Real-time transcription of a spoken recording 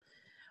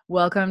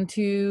Welcome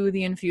to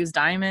the Infused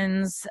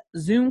Diamonds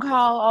Zoom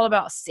call all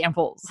about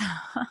samples.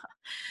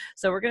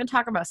 So we're going to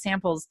talk about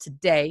samples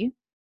today,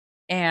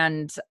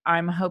 and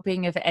I'm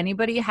hoping if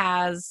anybody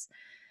has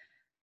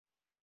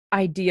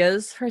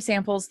ideas for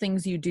samples,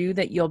 things you do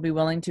that you'll be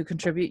willing to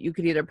contribute, you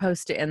could either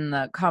post it in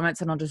the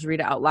comments and I'll just read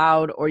it out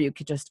loud, or you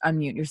could just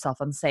unmute yourself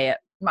and say it.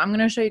 I'm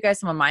going to show you guys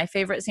some of my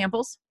favorite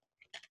samples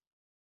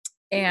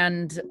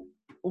and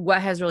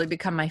what has really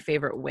become my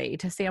favorite way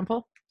to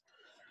sample.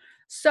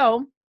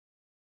 So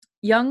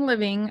Young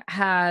Living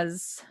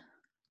does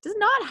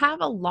not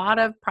have a lot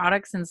of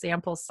products in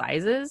sample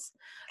sizes.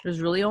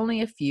 There's really only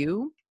a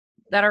few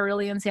that are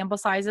really in sample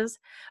sizes,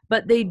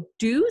 but they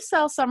do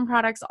sell some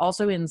products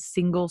also in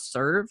single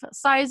serve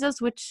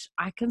sizes, which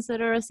I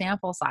consider a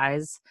sample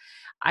size.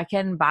 I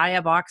can buy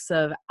a box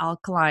of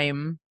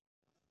alkaline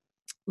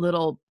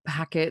little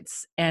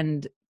packets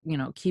and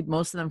keep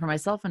most of them for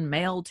myself and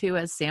mail to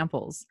as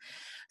samples.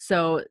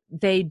 So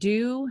they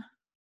do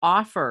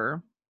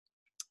offer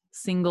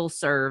single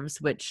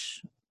serves,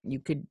 which you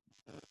could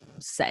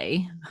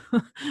say,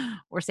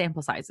 or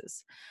sample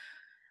sizes.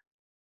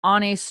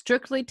 On a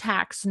strictly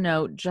tax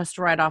note, just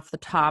right off the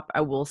top, I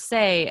will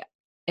say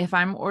if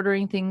I'm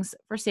ordering things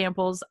for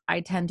samples,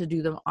 I tend to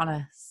do them on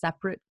a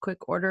separate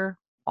quick order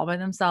all by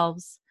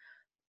themselves.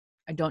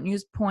 I don't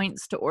use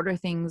points to order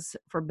things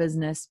for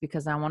business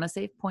because I want to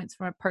save points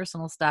for my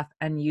personal stuff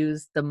and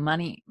use the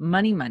money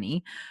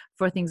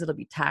for things that'll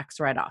be tax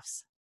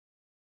write-offs.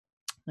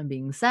 That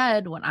being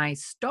said, when I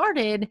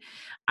started,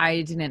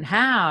 I didn't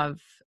have,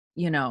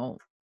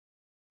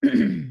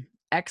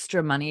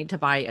 extra money to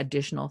buy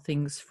additional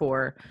things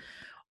for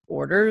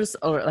orders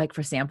or like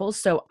for samples.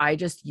 So I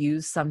just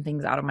use some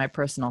things out of my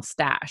personal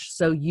stash.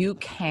 So you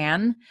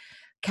can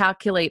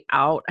calculate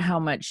out how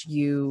much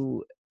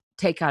you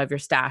take out of your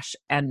stash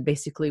and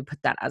basically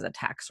put that as a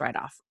tax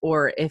write-off.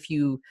 Or if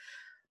you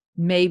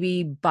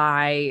maybe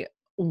buy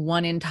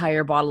one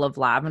entire bottle of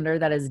lavender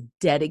that is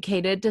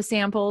dedicated to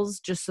samples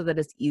just so that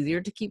it's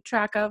easier to keep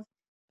track of.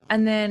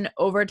 And then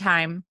over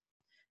time,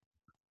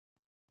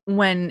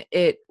 when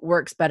it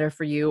works better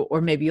for you, or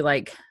maybe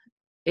like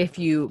if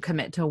you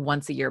commit to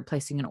once a year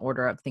placing an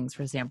order of things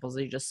for samples,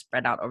 you just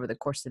spread out over the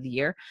course of the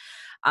year,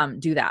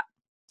 do that.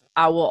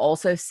 I will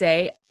also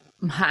say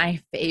my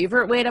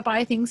favorite way to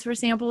buy things for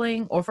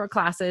sampling or for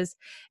classes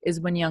is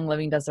when Young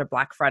Living does their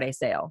Black Friday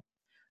sale.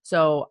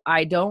 So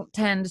I don't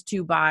tend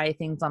to buy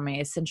things on my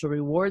Essential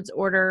Rewards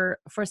order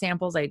for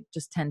samples. I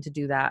just tend to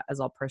do that as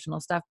all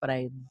personal stuff, but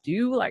I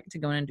do like to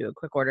go in and do a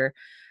quick order,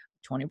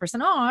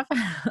 20% off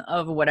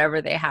of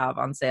whatever they have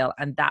on sale.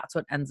 And that's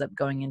what ends up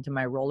going into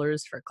my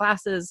rollers for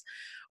classes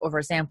or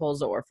for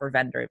samples or for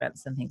vendor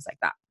events and things like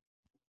that.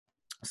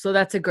 So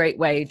that's a great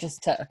way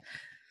just to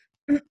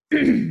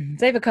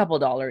save a couple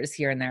dollars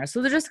here and there. So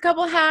there's just a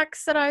couple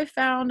hacks that I've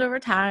found over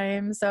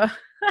time. So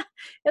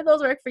if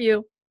those work for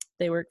you,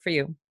 they work for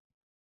you.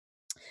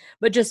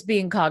 But just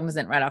being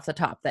cognizant right off the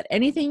top that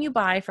anything you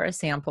buy for a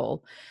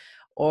sample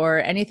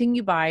or anything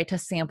you buy to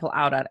sample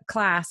out at a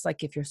class,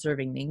 like if you're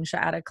serving Ningxia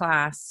at a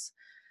class,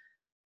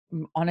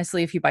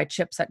 honestly, if you buy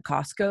chips at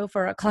Costco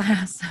for a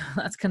class,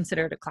 that's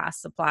considered a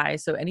class supply.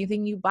 So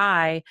anything you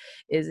buy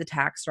is a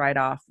tax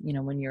write-off,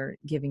 when you're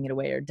giving it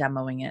away or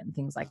demoing it and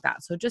things like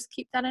that. So just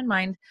keep that in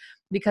mind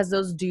because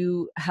those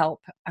do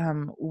help.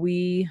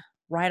 We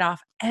write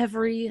off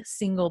every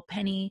single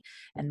penny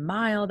and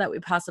mile that we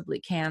possibly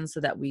can so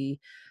that we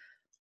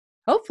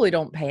hopefully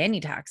don't pay any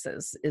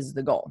taxes is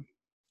the goal.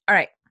 All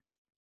right.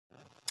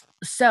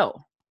 So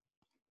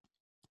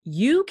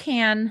you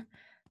can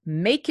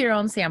make your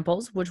own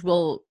samples, which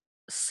we'll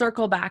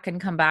circle back and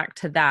come back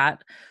to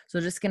that. So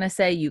just going to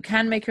say you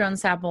can make your own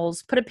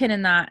samples, put a pin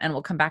in that, and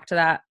we'll come back to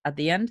that at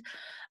the end,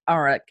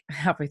 or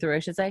halfway through, I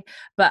should say.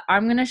 But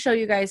I'm going to show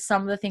you guys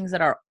some of the things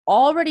that are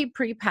already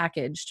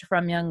pre-packaged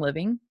from Young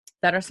Living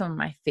that are some of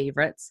my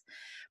favorites.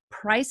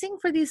 Pricing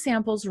for these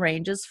samples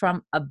ranges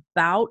from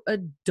about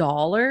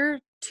 $1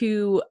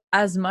 to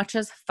as much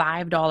as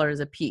 $5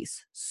 a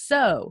piece.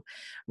 So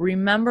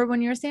remember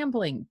when you're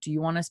sampling, do you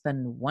want to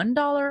spend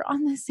 $1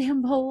 on this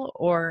sample,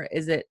 or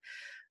is it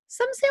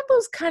some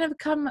samples kind of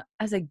come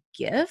as a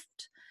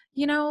gift?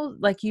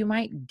 Like you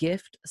might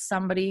gift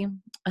somebody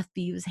a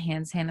Thieves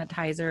hand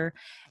sanitizer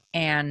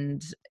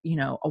and,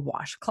 a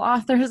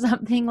washcloth or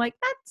something. Like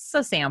that's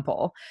a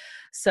sample.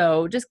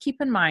 So just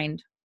keep in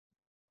mind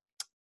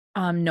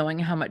knowing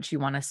how much you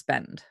want to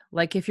spend.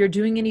 Like if you're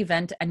doing an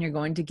event and you're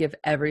going to give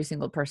every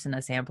single person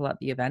a sample at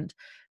the event,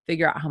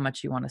 figure out how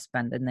much you want to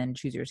spend and then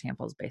choose your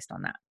samples based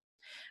on that.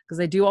 Because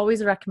I do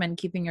always recommend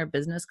keeping your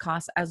business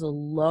costs as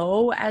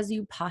low as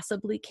you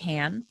possibly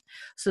can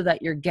so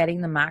that you're getting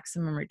the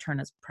maximum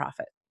return as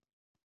profit.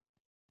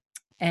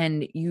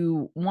 And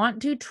you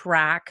want to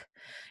track,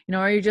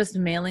 are you just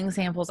mailing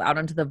samples out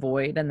into the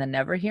void and then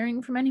never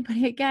hearing from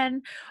anybody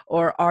again?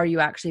 Or are you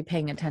actually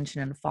paying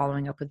attention and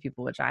following up with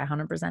people, which I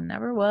 100%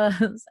 never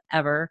was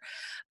ever.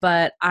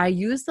 But I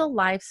use the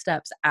Life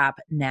Steps app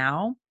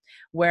now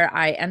where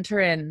I enter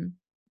in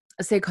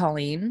say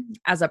Colleen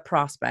as a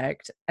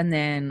prospect, and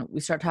then we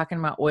start talking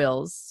about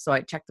oils. So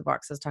I check the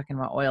boxes talking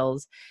about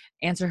oils,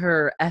 answer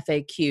her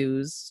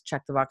FAQs,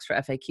 check the box for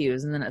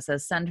FAQs, and then it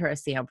says send her a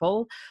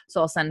sample.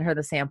 So I'll send her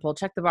the sample,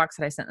 check the box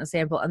that I sent the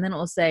sample, and then it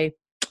will say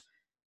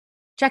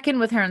check in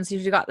with her and see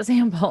if she got the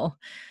sample,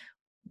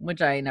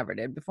 which I never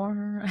did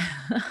before.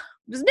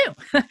 Just new.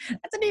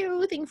 That's a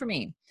new thing for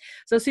me.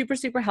 So super,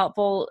 super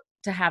helpful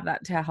to have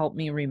that to help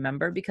me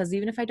remember, because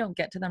even if I don't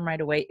get to them right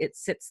away, it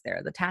sits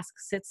there. The task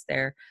sits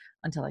there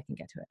until I can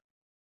get to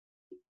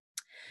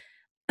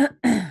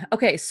it.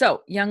 Okay,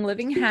 so Young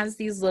Living has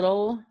these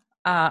little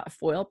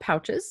foil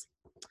pouches.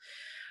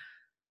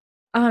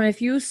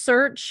 If you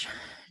search,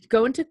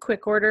 go into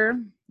Quick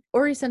Order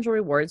or Essential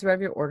Rewards,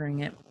 wherever you're ordering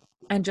it,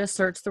 and just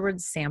search the word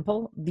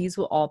sample, these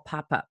will all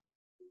pop up.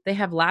 They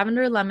have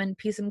lavender, lemon,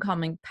 peace and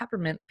calming,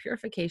 peppermint,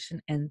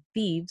 purification, and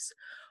thieves.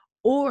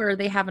 Or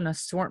they have an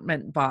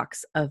assortment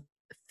box of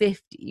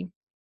 50,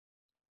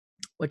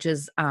 which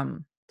is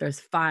there's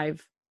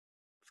 5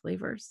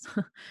 flavors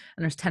and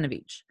there's 10 of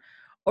each.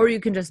 Or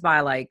you can just buy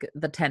like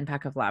the 10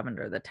 pack of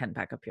lavender, the 10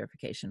 pack of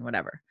purification,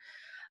 whatever.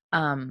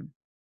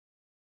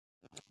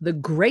 The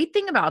great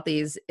thing about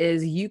these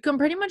is you can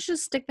pretty much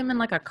just stick them in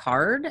like a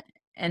card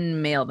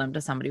and mail them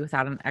to somebody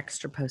without an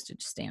extra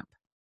postage stamp.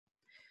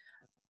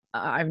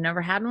 I've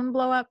never had one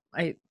blow up.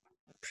 I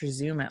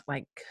presume it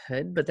like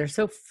could, but they're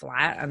so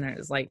flat and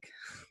there's like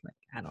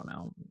I don't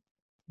know.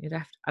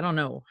 I don't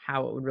know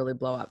how it would really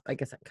blow up. I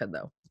guess it could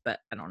though, but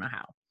I don't know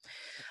how.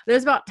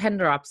 There's about 10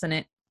 drops in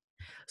it.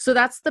 So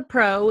that's the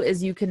pro,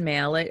 is you can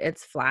mail it.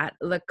 It's flat.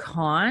 The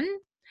con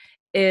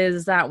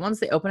is that once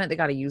they open it, they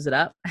got to use it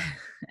up.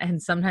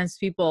 And sometimes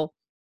people,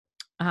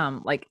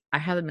 like I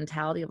have the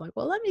mentality of like,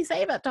 well, let me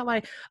save it till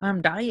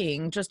I'm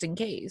dying just in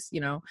case, you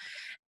know,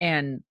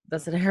 and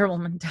that's a terrible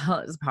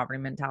mentality, it's a poverty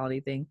mentality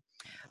thing.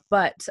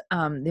 But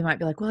they might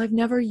be like, well, I've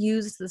never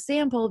used the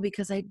sample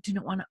because I do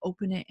not want to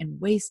open it and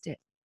waste it.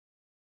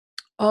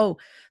 Oh,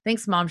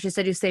 thanks, Mom. She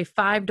said you save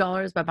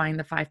 $5 by buying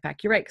the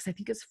 5-pack. You're right, because I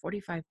think it's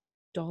 $45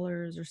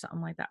 or something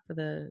like that for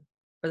the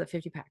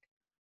 50-pack.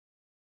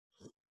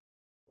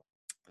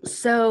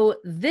 So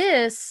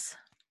this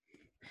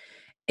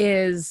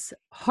is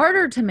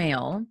harder to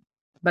mail,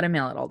 but I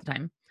mail it all the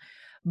time.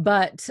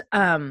 But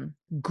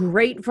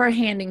great for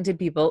handing to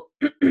people.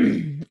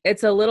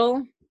 It's a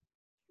little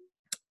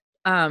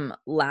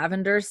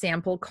lavender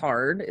sample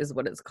card is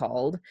what it's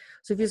called.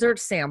 So if you search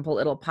sample,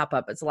 it'll pop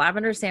up. It's a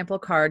lavender sample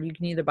card. You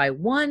can either buy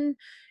 1,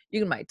 you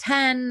can buy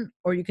 10,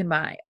 or you can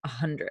buy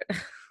 100.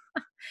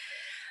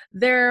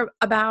 They're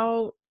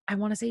about, I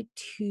want to say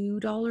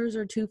 $2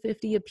 or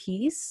 $2.50 a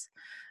piece.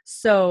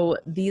 So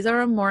these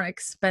are a more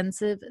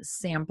expensive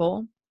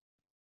sample.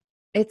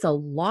 It's a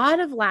lot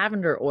of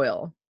lavender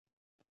oil.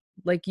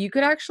 Like you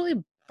could actually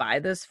buy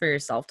this for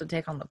yourself to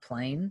take on the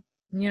plane,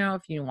 you know,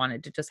 if you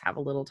wanted to just have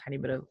a little tiny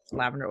bit of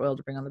lavender oil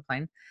to bring on the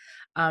plane.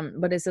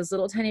 But it's this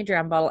little tiny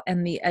dram bottle.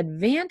 And the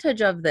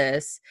advantage of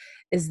this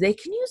is they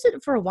can use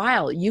it for a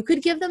while. You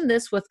could give them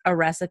this with a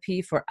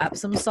recipe for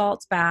Epsom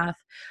salts bath,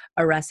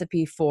 a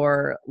recipe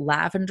for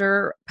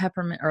lavender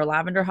peppermint or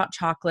lavender hot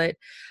chocolate,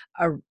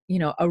 a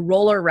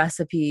roller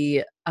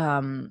recipe,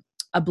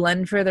 a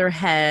blend for their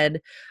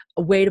head,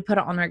 a way to put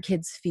it on their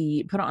kids'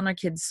 feet, put it on their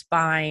kids'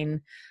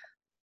 spine.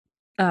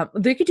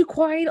 They could do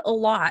quite a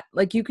lot.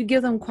 Like you could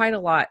give them quite a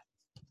lot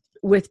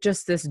with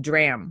just this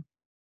dram.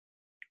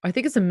 I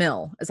think it's a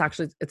mil. It's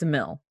a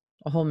mil,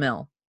 a whole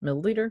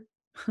milliliter,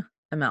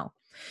 a mil.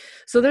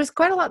 So there's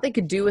quite a lot they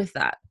could do with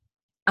that.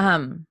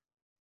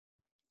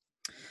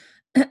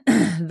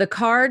 The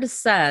card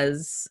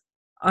says,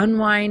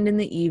 unwind in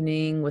the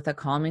evening with a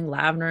calming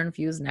lavender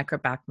infused neck or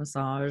back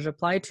massage.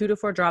 Apply 2 to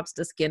 4 drops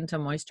to skin to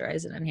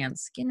moisturize and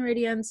enhance skin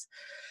radiance.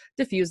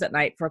 Diffuse at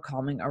night for a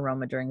calming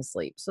aroma during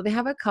sleep. So they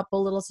have a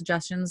couple little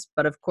suggestions,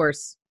 but of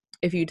course,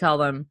 if you tell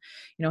them,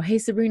 hey,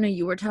 Sabrina,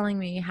 you were telling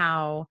me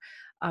how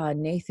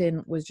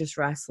Nathan was just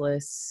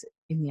restless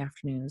in the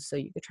afternoons, so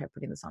you could try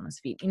putting this on his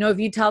feet. If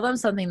you tell them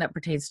something that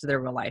pertains to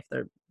their real life,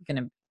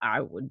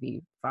 I would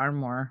be far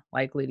more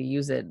likely to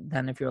use it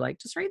than if you're like,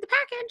 just read the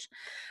package.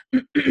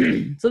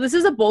 So this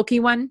is a bulky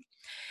one.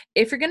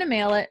 If you're going to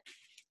mail it,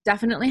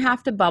 definitely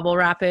have to bubble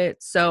wrap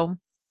it. So,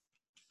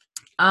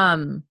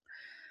 I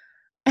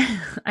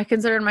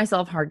considered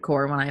myself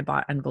hardcore when I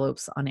bought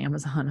envelopes on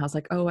Amazon. I was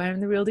like, oh,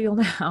 I'm the real deal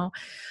now.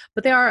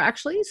 But they are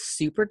actually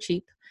super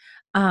cheap.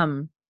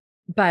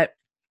 But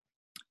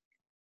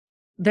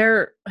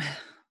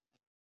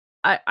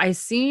I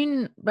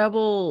seen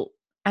bubble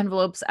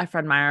envelopes at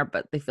Fred Meyer,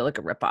 but they feel like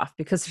a ripoff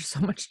because they're so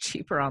much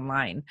cheaper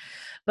online.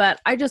 But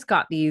I just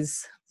got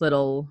these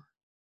little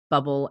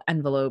bubble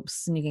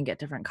envelopes, and you can get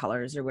different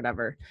colors or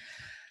whatever.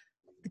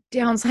 The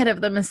downside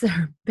of them is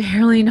they're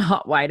barely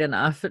not wide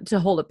enough to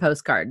hold a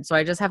postcard. So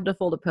I just have to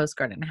fold a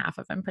postcard in half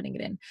if I'm putting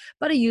it in.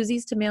 But I use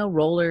these to mail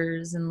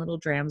rollers and little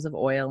drams of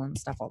oil and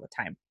stuff all the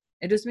time.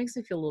 It just makes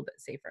me feel a little bit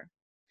safer.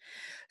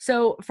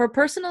 So for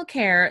personal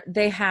care,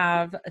 they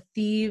have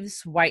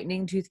Thieves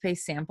whitening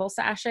toothpaste sample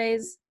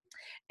sachets.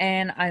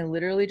 And I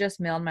literally just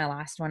mailed my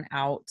last one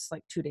out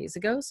like 2 days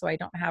ago, so I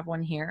don't have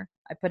one here.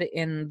 I put it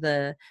in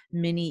the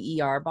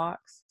mini ER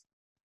box,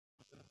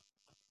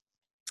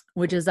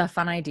 which is a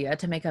fun idea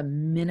to make a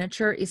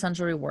miniature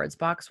essential rewards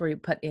box where you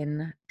put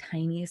in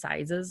tiny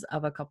sizes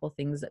of a couple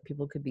things that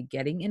people could be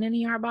getting in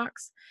an ER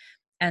box.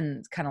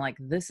 And kind of like,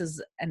 this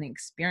is an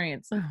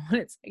experience of what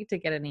it's like to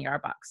get an ER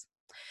box.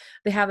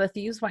 They have a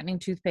Thieves Whitening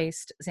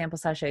Toothpaste sample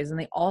sachets, and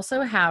they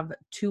also have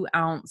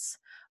 2-ounce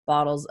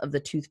bottles of the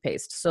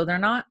toothpaste. So they're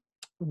not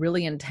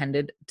really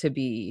intended to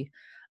be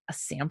a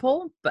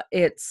sample, but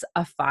it's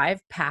a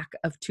 5-pack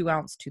of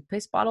 2-ounce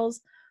toothpaste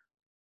bottles,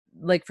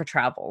 like for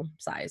travel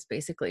size,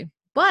 basically.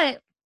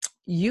 But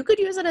you could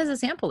use it as a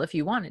sample if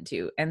you wanted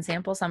to, and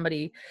sample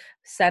somebody,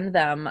 send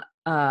them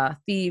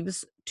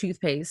Thieves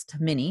toothpaste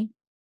mini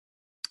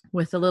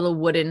with a little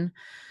wooden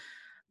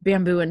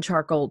bamboo and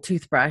charcoal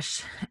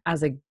toothbrush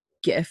as a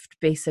gift,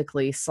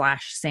 basically,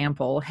 slash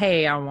sample.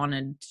 Hey, I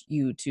wanted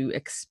you to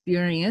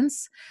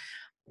experience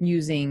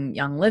using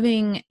Young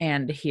Living,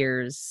 and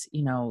here's,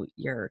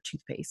 your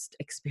toothpaste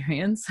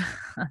experience.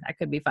 That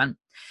could be fun.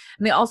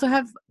 And they also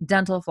have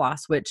dental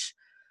floss, which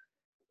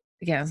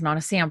again is not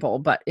a sample,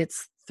 but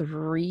it's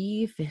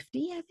 $3.50,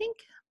 I think.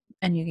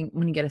 And you can,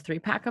 when you get a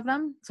 3-pack of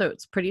them, so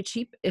it's pretty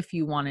cheap if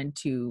you wanted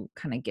to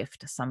kind of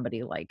gift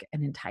somebody like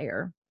an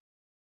entire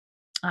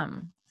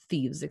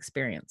Thieves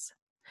experience.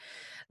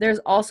 There's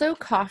also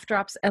cough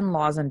drops and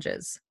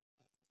lozenges.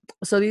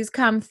 So these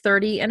come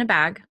 30 in a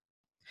bag,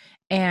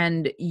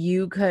 and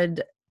you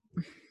could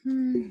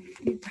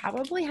you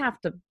probably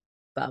have to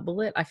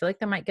bubble it. I feel like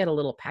they might get a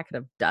little packet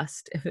of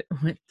dust if it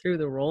went through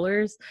the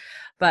rollers,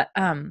 but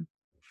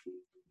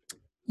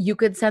you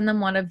could send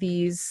them one of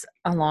these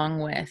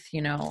along with,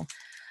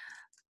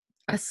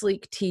 a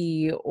sleek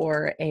tea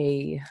or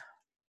a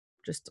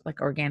just like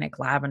organic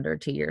lavender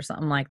tea or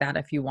something like that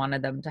if you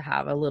wanted them to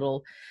have a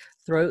little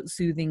throat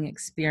soothing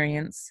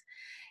experience.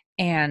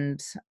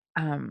 And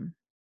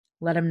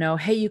let them know,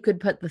 hey, you could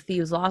put the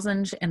Thieves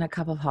lozenge in a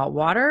cup of hot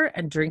water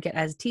and drink it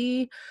as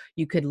tea.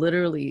 You could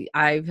literally,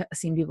 I've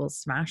seen people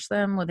smash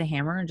them with a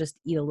hammer and just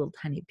eat a little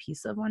tiny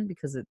piece of one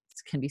because it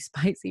can be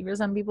spicy for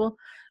some people,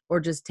 or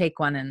just take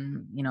one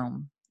and,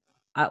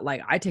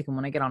 like I take them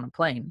when I get on a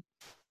plane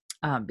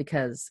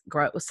because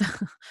gross.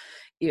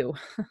 Ew.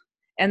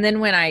 And then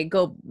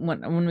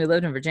when we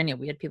lived in Virginia,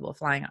 we had people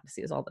flying out to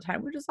see us all the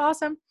time, which is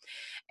awesome.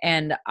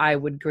 And I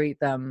would greet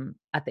them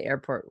at the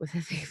airport with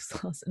a Thieves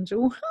lozenge.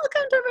 Welcome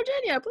to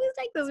Virginia. Please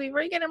take this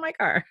before you get in my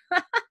car.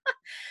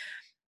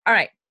 All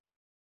right.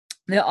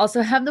 They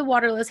also have the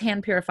waterless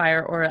hand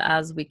purifier, or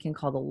as we can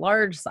call the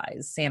large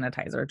size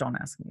sanitizer. Don't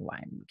ask me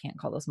why we can't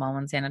call the small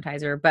one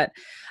sanitizer, but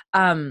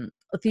a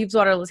Thieves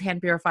waterless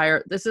hand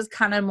purifier. This is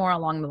kind of more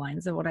along the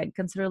lines of what I'd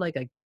consider like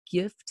a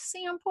gift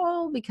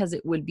sample, because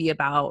it would be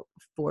about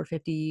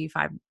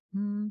 $4.55.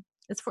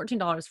 It's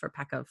 $14 for a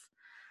pack of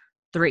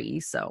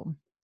 3, so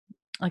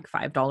like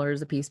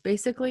 $5 a piece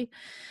basically.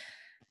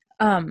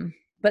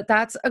 But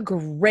that's a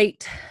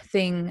great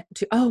thing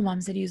to,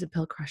 Mom said use a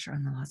pill crusher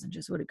on the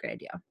lozenges. What a great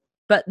idea.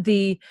 But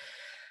the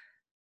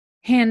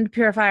hand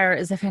purifier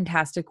is a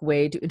fantastic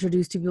way to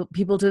introduce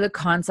people to the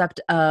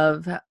concept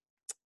of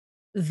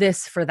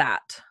this for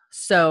that.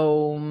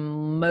 So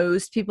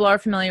most people are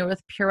familiar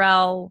with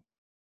Purell,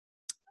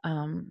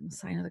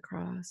 sign of the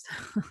cross.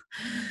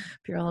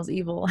 Purell is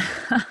evil.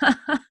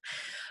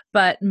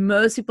 But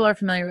most people are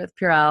familiar with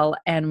Purell,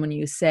 and when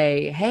you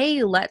say,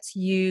 hey, let's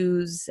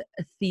use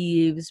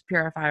Thieves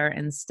purifier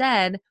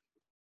instead,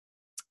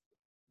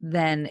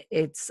 then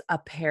it's a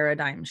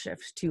paradigm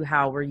shift to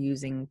how we're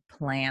using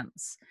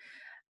plants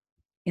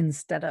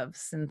instead of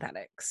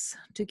synthetics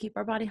to keep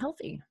our body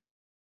healthy.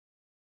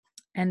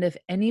 And if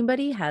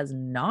anybody has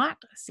not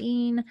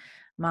seen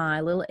my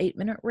little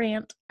 8-minute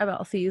rant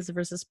about Thieves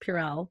versus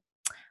Purell,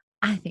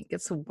 I think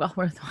it's well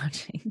worth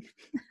watching.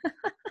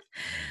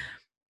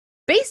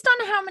 Based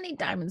on how many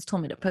diamonds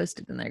told me to post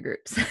it in their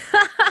groups.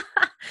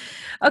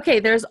 Okay,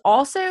 there's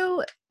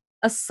also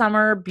a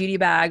summer beauty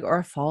bag or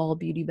a fall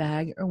beauty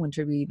bag or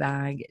winter beauty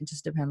bag. It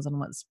just depends on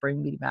what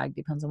spring beauty bag,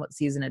 depends on what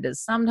season it is.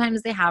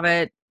 Sometimes they have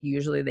it,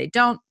 usually they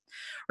don't.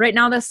 Right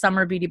now, the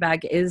summer beauty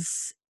bag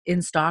is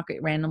in stock.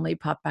 It randomly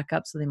popped back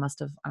up, so they must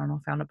have, I don't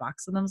know, found a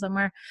box of them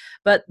somewhere.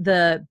 But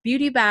the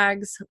beauty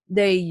bags,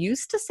 they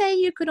used to say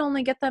you could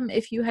only get them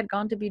if you had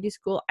gone to beauty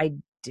school. I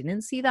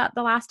didn't see that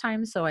the last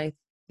time, so I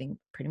think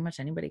pretty much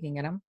anybody can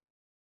get them.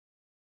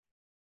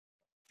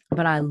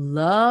 But I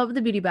love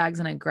the beauty bags,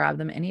 and I grab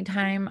them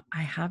anytime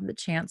I have the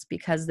chance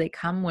because they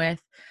come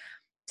with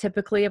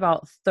typically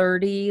about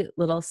 30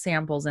 little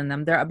samples in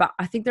them.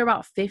 I think they're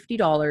about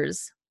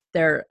 $50.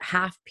 They're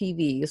half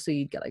PV, so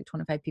you'd get like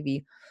 25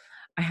 PV.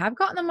 I have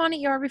gotten them on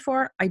ER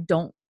before. I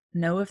don't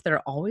know if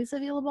they're always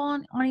available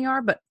on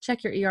ER, but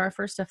check your ER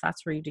first if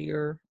that's where you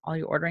do all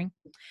your ordering.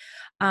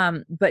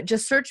 But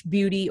just search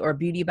beauty or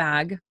beauty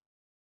bag,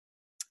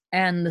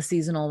 and the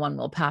seasonal one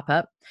will pop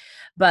up.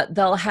 But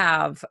they'll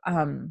have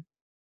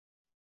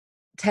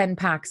 10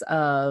 packs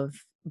of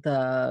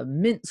the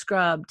mint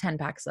scrub, 10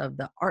 packs of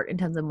the art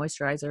intensive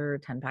moisturizer,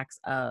 10 packs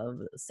of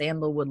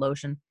sandalwood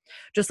lotion,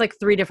 just like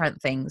 3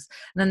 different things.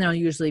 And then there'll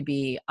usually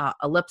be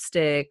a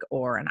lipstick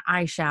or an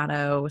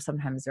eyeshadow.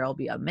 Sometimes there'll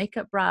be a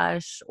makeup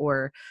brush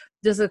or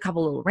just a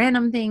couple little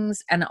random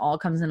things. And it all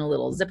comes in a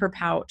little zipper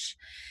pouch.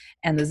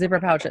 And the zipper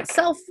pouch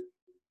itself,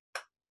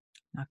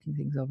 knocking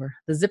things over,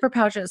 the zipper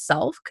pouch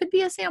itself could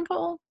be a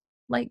sample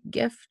like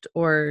gift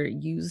or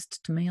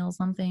used to mail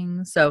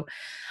something. So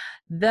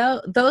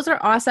those are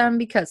awesome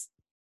because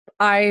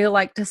I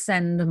like to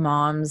send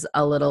moms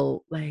a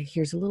little, like,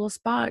 here's a little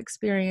spa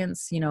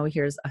experience,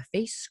 here's a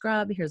face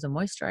scrub, here's a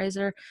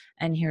moisturizer,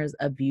 and here's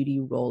a beauty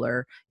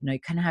roller. You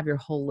kind of have your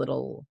whole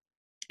little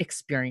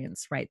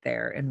experience right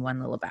there in one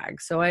little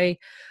bag. So I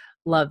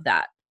love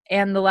that.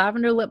 And the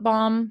lavender lip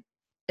balm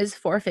is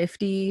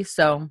 $4.50.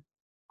 So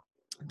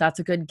that's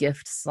a good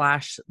gift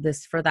 /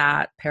 this for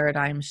that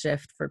paradigm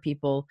shift for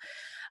people.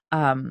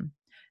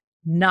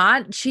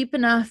 Not cheap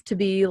enough to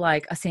be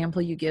like a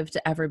sample you give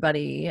to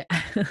everybody.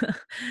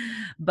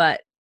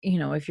 But,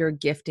 if you're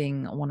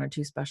gifting 1 or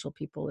 2 special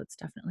people, it's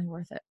definitely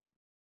worth it.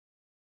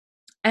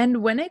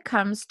 And when it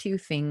comes to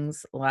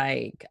things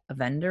like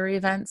vendor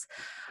events,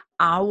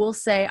 I will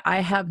say I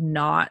have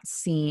not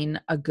seen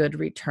a good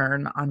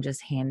return on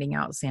just handing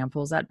out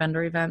samples at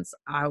vendor events.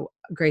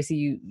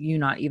 Gracie, you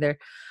not either.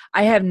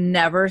 I have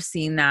never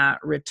seen that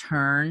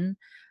return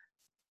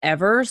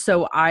ever.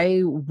 So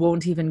I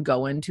won't even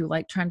go into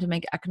like trying to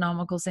make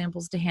economical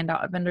samples to hand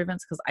out at vendor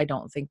events because I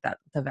don't think that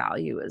the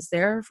value is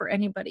there for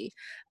anybody.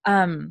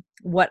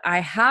 What I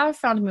have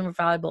found to be more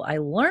valuable, I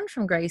learned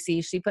from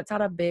Gracie. She puts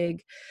out a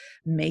big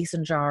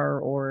mason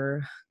jar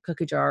or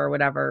cookie jar or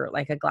whatever,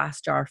 like a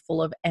glass jar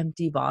full of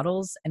empty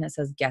bottles. And it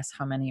says, guess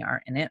how many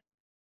are in it.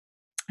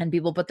 And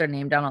people put their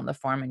name down on the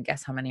form and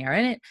guess how many are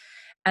in it.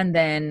 And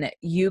then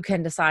you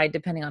can decide,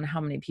 depending on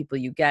how many people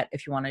you get,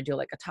 if you want to do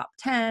like a top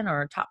 10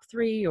 or top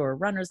 3 or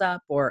runners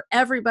up or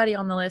everybody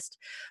on the list.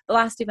 The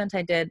last event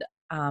I did,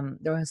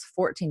 there was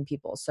 14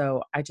 people.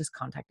 So I just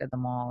contacted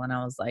them all and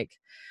I was like,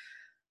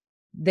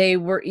 they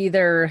would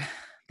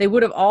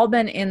have all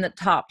been in the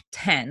top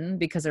 10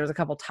 because there was a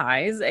couple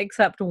ties,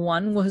 except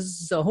one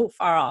was so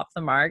far off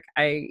the mark.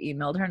 I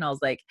emailed her and I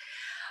was like,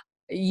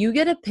 you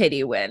get a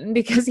pity win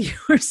because you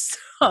were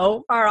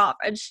so far off.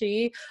 And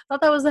she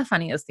thought that was the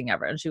funniest thing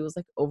ever. And she was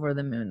like over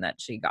the moon that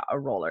she got a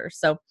roller.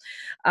 So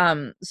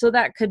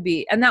that could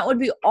be, and that would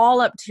be all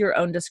up to your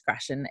own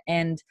discretion.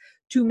 And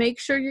to make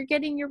sure you're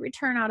getting your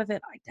return out of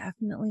it, I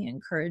definitely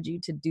encourage you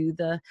to do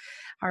the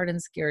hard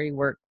and scary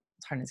work.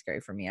 It's hard and scary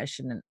for me. I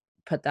shouldn't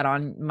put that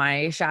on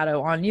my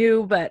shadow on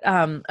you, but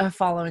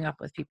following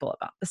up with people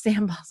about the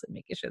samples and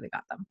making sure they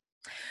got them.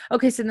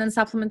 Okay, so then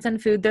supplements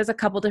and food, there's a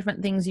couple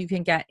different things you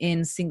can get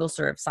in single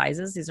serve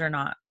sizes. These are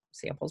not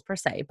samples per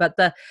se, but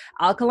the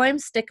alkaline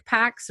stick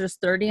packs, there's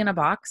 30 in a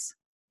box.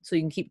 So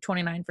you can keep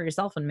 29 for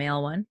yourself and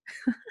mail one.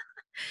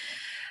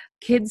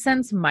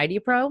 KidSense Mighty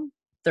Pro,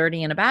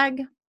 30 in a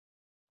bag.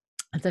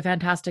 It's a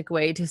fantastic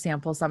way to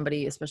sample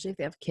somebody, especially if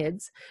they have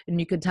kids. And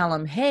you could tell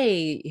them,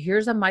 hey,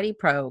 here's a Mighty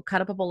Pro.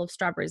 Cut up a bowl of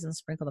strawberries and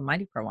sprinkle the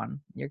Mighty Pro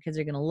on. Your kids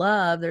are going to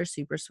love their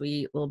super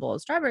sweet little bowl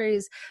of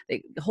strawberries.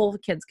 The whole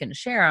kids can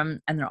share them,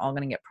 and they're all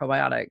going to get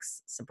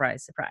probiotics.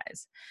 Surprise,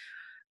 surprise.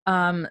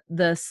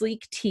 The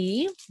Sleek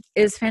Tea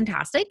is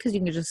fantastic because you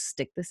can just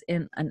stick this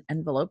in an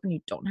envelope and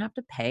you don't have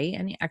to pay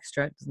any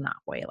extra. It does not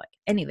weigh like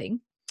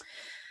anything.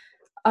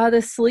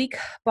 The Sleek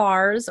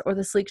bars or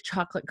the Sleek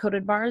chocolate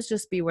coated bars,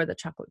 just beware the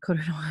chocolate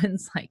coated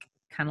ones like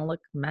kind of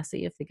look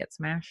messy if they get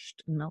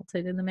smashed and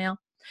melted in the mail.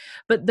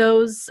 But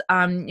those,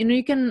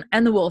 you can,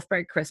 and the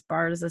Wolfberry crisp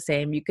bar is the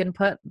same. You can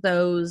put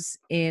those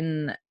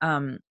in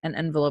an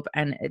envelope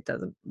and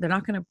they're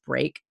not going to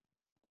break.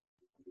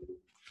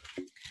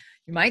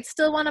 You might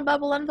still want to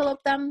bubble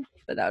envelope them,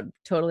 but that would be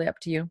totally up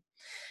to you.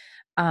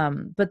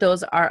 But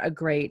those are a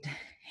great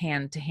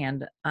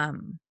hand-to-hand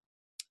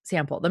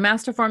sample. The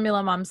Master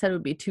Formula mom said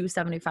would be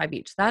 $2.75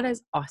 each. That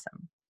is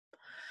awesome.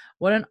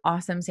 What an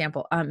awesome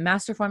sample.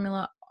 Master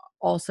Formula,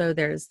 also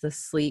there's the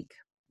Sleek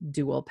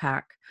dual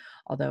pack,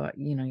 although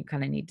you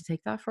kind of need to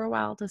take that for a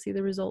while to see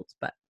the results,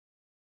 but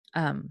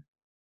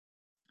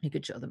you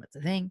could show them it's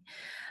a thing.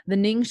 The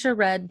Ningxia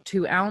Red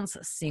 2-ounce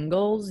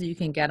singles, you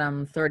can get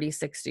them 30,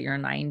 60, or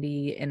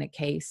 90 in a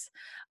case,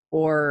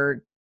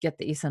 or get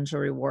the Essential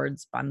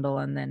Rewards bundle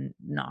and then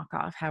knock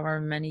off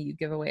however many you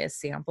give away as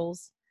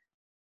samples.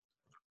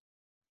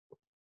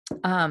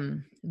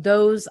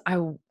 Those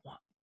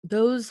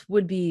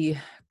would be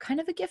kind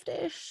of a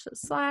gift-ish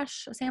 / a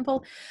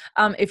sample.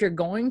 If you're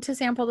going to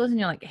sample those and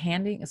you're like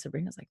handing,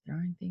 Sabrina's like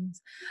throwing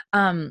things.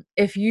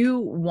 If you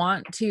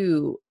want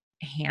to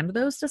hand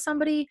those to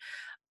somebody,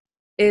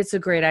 it's a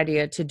great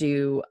idea to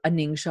do a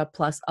Ningxia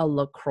plus a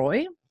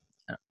LaCroix.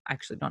 I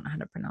actually don't know how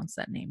to pronounce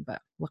that name,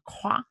 but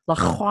LaCroix.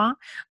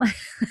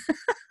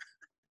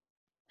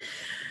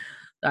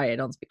 Sorry, I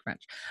don't speak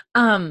French.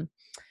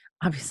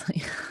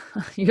 Obviously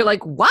you're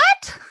like,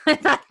 what?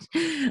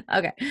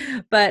 Okay.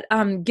 But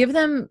give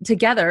them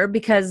together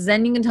because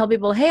then you can tell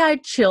people, hey, I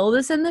chill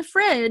this in the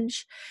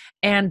fridge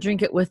and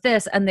drink it with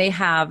this. And they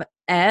have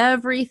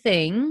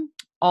everything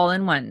all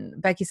in one.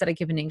 Becky said I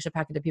give a Ningxia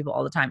packet to people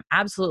all the time.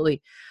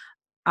 Absolutely.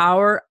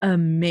 Our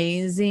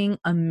amazing,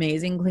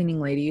 amazing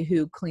cleaning lady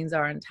who cleans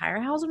our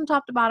entire house from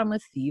top to bottom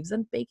with thieves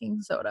and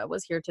baking soda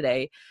was here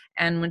today.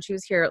 And when she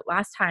was here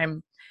last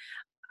time,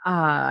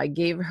 I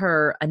gave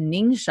her a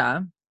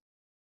Ningxia,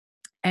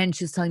 and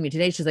she's telling me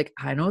today, she's like,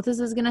 I know this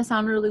is going to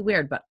sound really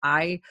weird, but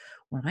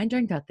when I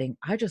drank that thing,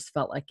 I just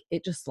felt like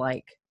it just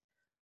like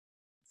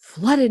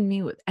flooded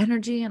me with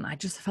energy, and I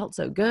just felt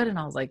so good. And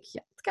I was like,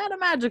 yeah, it's kind of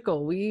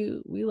magical. We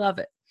love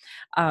it.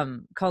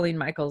 Colleen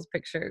Michaels'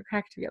 picture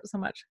cracked me up so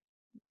much.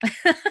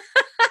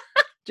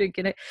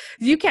 Drinking it.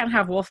 You can't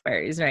have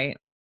wolfberries, right?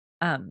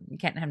 You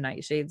can't have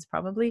nightshades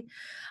probably.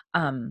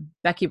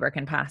 Becky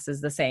Birkenpass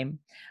is the same.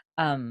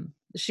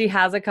 She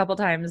has a couple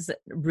times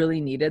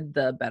really needed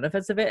the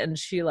benefits of it, and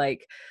she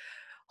like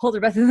hold her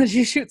breath and then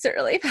she shoots it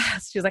really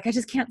fast. She's like, I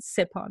just can't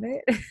sip on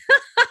it.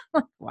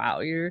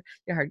 Wow, you're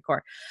hardcore.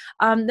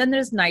 Then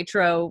there's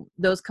nitro.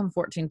 Those come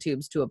 14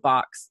 tubes to a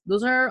box.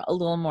 Those are a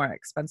little more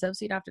expensive,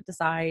 so you'd have to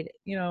decide,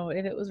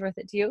 if it was worth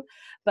it to you.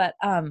 But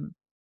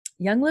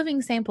Young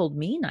Living sampled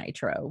me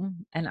nitro,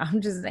 and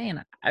I'm just saying,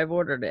 I've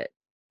ordered it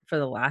for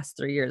the last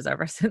 3 years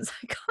ever since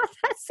I got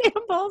that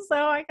sample, so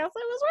I guess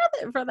it was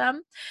worth it for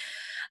them.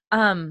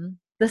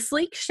 The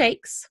Sleek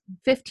Shakes,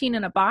 15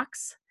 in a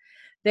box.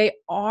 They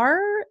are,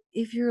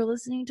 if you're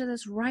listening to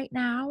this right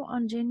now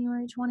on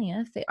January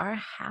 20th, they are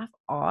half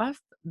off.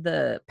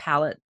 The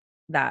palette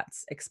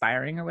that's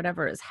expiring or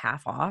whatever is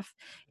half off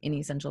in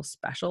essential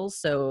specials.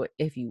 So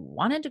if you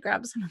wanted to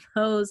grab some of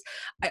those,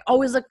 I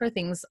always look for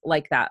things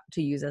like that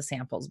to use as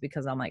samples,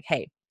 because I'm like,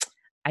 hey,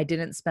 I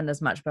didn't spend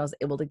as much, but I was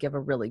able to give a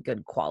really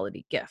good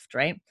quality gift,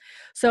 right?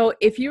 So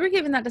if you were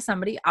giving that to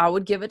somebody, I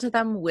would give it to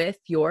them with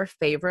your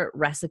favorite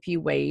recipe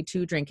way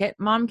to drink it.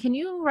 Mom, can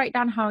you write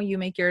down how you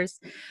make yours?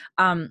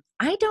 I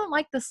don't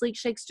like the Sleek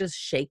Shakes just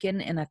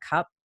shaken in a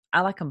cup.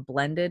 I like them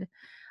blended.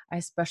 I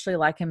especially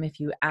like them if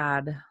you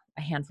add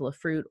a handful of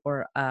fruit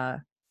or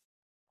a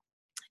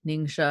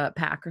Ningxia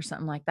pack or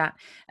something like that.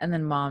 And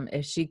then Mom,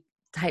 if she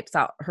types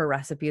out her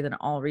recipe, then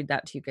I'll read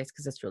that to you guys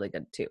because it's really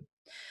good too.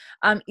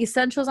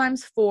 Essential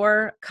Zymes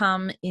 4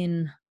 come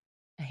in,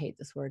 I hate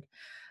this word,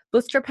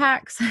 blister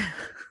packs.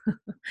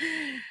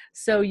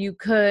 So you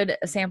could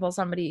sample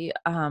somebody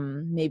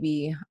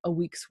maybe a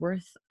week's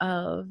worth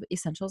of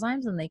Essential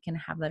Zymes, and they can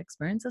have that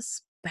experience,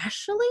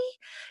 especially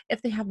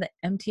if they have the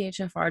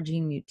MTHFR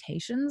gene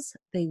mutations.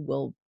 They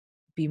will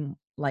be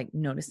like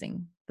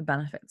noticing the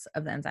benefits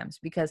of the enzymes,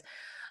 because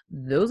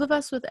those of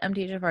us with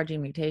MTHFR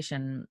gene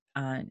mutation,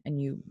 and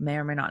you may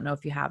or may not know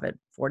if you have it,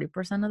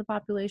 40% of the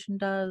population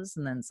does,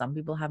 and then some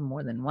people have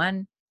more than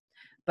one,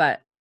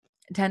 but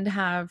tend to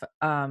have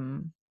a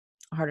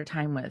harder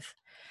time with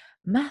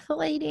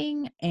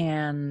methylating,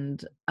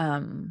 and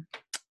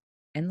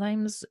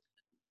enzymes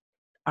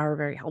are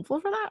very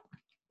helpful for that.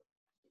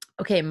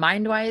 Okay,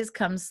 MindWise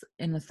comes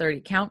in a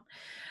 30 count.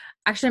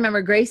 Actually,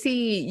 remember,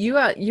 Gracie, you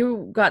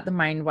got the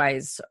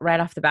MindWise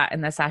right off the bat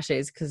in the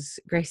sachets, because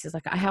Gracie's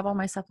like, I have all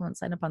my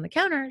supplements lined up on the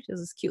counter. She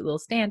has this cute little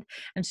stand.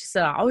 And she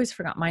said, I always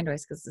forgot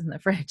MindWise because it's in the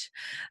fridge.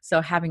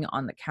 So having it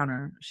on the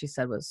counter, she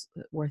said, was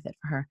worth it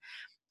for her.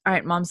 All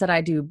right, Mom said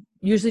I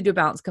usually do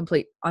Balance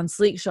Complete. On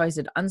Sleek Show, I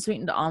did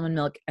unsweetened almond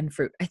milk and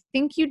fruit. I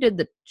think you did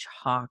the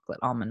chocolate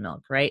almond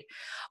milk, right?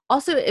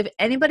 Also, if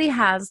anybody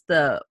has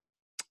the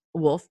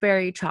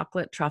Wolfberry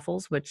chocolate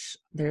truffles, which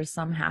there's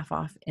some half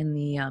off in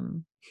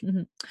the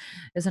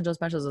essential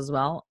specials as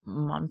well,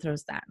 Mom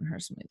throws that in her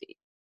smoothie.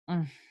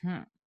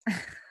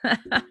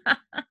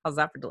 How's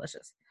that for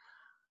delicious?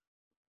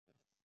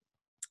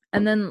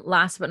 And then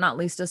last but not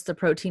least is the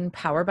protein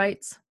power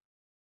bites.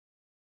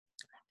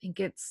 I think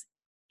it's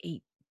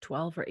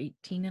 12 or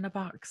 18 in a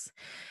box,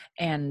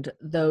 and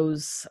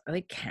those, they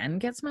can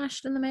get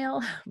smashed in the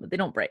mail, but they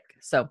don't break.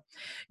 So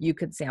you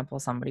could sample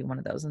somebody one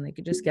of those and they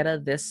could just get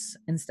a this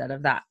instead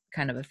of that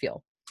kind of a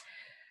feel.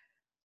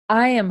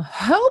 I am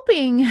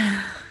hoping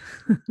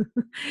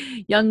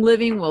Young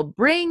Living will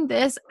bring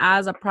this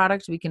as a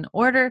product we can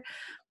order.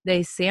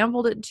 They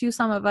sampled it to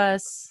some of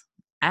us.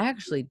 I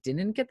actually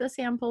didn't get the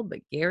sample, but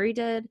Gary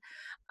did.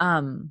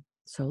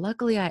 So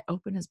luckily I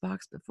opened his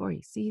box before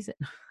he sees it.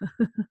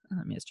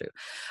 I mean, it's true.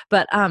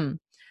 But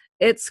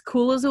it's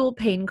Cool Azul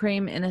pain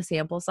cream in a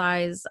sample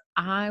size.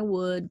 I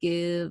would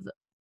give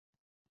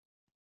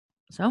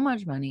so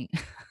much money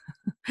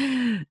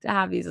to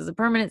have these as a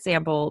permanent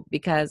sample,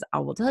 because I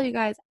will tell you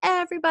guys,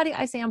 everybody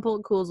I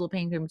sampled Cool Azul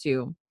pain cream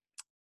to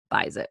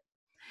buys it.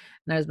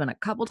 And there's been a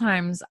couple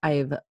times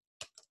I've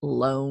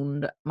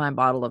loaned my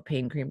bottle of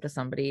pain cream to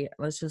somebody.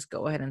 Let's just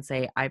go ahead and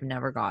say I've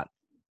never got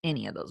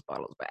any of those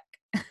bottles back.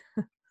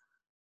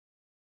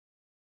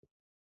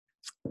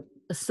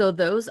 So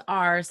those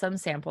are some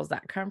samples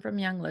that come from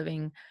Young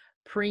Living,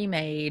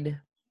 pre-made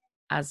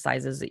as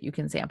sizes that you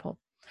can sample.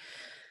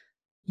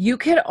 You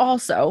could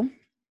also,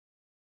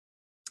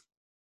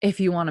 if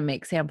you want to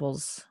make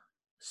samples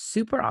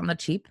super on the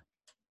cheap,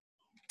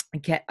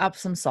 get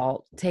Epsom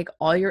salt, take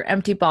all your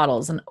empty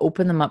bottles and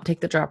open them up,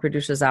 take the drop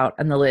reducers out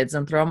and the lids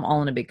and throw them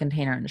all in a big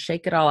container and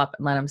shake it all up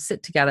and let them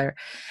sit together.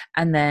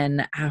 And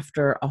then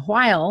after a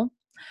while,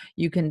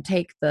 you can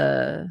take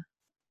the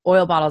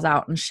oil bottles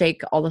out and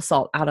shake all the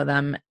salt out of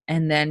them.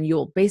 And then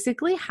you'll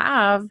basically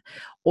have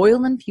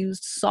oil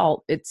infused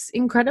salt. It's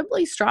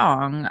incredibly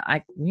strong.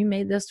 We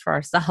made this for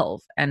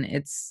ourselves and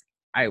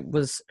I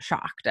was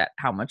shocked at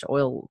how much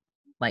oil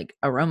like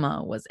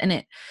aroma was in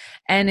it.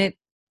 And it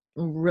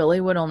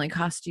really would only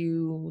cost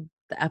you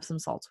the Epsom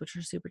salts, which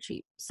are super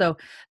cheap. So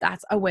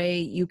that's a way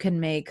you can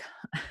make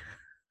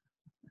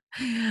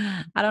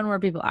I don't know where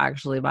people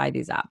actually buy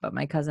these at, but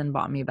my cousin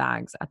bought me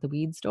bags at the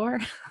weed store,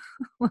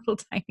 little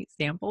tiny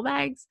sample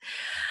bags.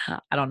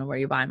 I don't know where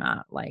you buy them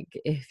at. Like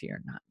if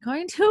you're not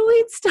going to a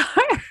weed store,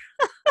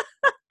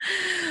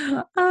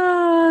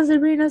 oh,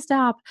 Sabrina,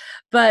 stop.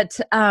 But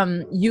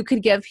you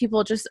could give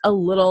people just a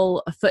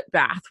little foot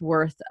bath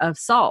worth of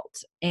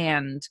salt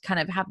and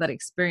kind of have that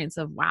experience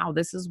of, wow,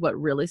 this is what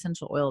real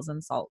essential oils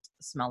and salt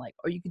smell like.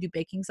 Or you could do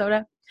baking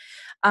soda.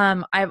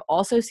 I've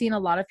also seen a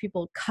lot of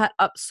people cut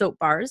up soap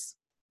bars.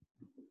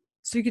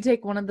 So you could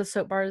take one of the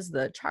soap bars,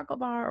 the charcoal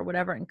bar or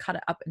whatever, and cut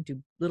it up into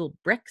little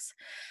bricks.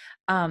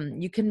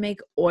 You can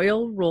make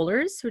oil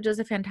rollers, which is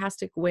a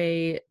fantastic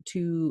way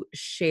to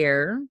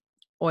share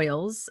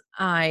oils.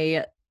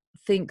 I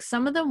think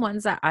some of the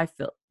ones that I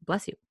feel,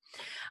 bless you,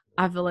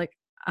 I feel like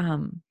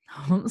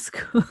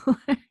homeschool.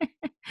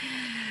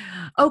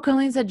 Oh,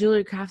 Colleen said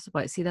jewelry craft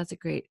supply. See, that's a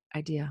great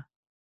idea.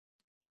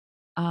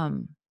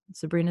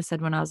 Sabrina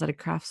said when I was at a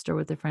craft store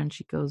with a friend,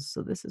 she goes,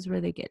 so this is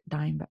where they get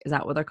dime bags. Is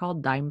that what they're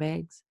called? Dime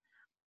bags?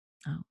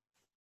 Oh,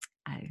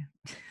 I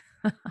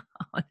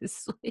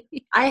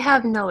honestly. I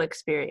have no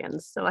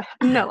experience, so I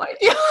have no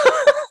idea.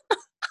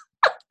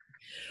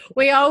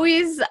 We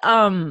always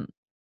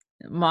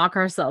mock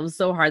ourselves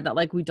so hard that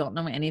like we don't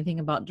know anything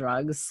about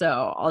drugs.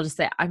 So I'll just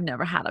say I've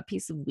never had a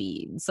piece of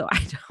weed, so I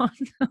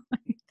don't know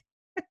anything.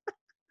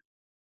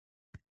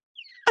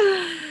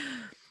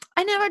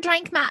 I never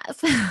drank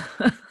meth.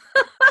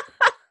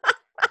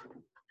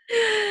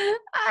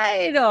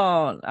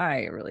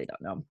 I really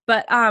don't know.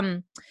 But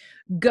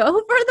go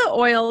for the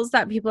oils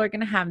that people are going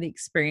to have the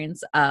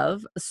experience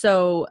of.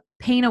 So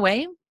Pain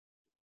Away,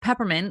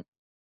 peppermint,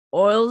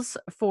 oils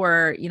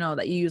for,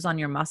 that you use on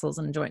your muscles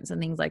and joints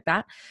and things like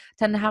that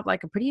tend to have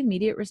like a pretty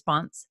immediate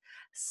response.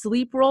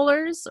 Sleep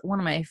rollers, one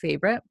of my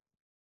favorite,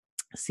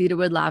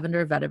 cedarwood,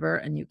 lavender,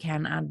 vetiver, and you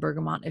can add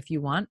bergamot if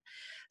you want.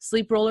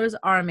 Sleep rollers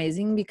are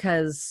amazing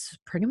because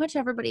pretty much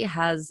everybody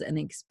has an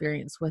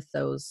experience with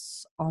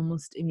those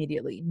almost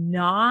immediately.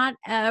 Not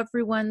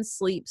everyone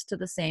sleeps to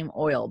the same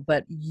oil,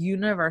 but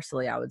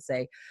universally, I would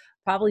say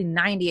probably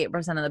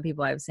 98% of the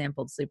people I've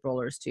sampled sleep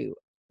rollers to,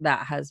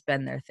 that has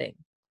been their thing.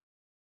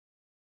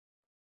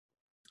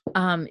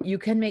 You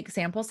can make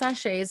sample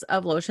sachets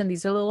of lotion.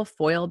 These are little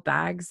foil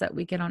bags that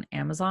we get on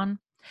Amazon.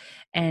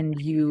 And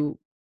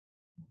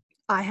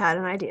I had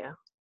an idea.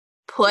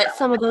 Put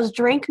some of those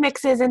drink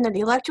mixes in there,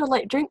 the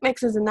electrolyte drink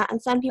mixes in that, and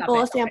send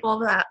people a sample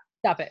of that.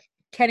 Stop it.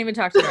 Can't even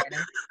talk to me right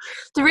now.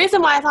 The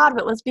reason why I thought of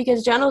it was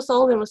because Jen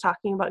O'Sullivan was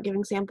talking about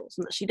giving samples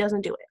and that she doesn't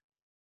do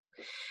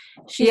it.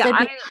 She said,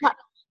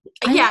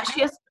 she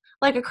has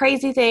like a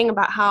crazy thing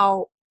about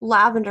how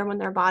lavender, when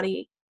their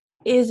body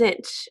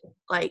isn't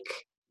like,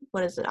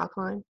 what is it,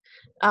 alkaline?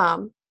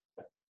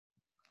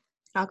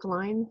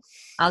 Alkaline?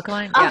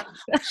 Yeah.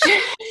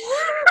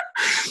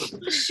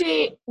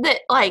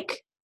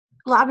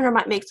 Lavender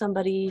might make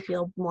somebody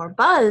feel more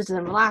buzzed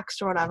and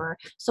relaxed or whatever.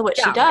 So what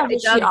she does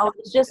is she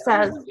always just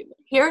says,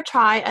 here,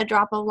 try a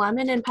drop of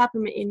lemon and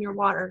peppermint in your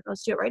water.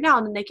 Let's do it right now.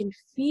 And then they can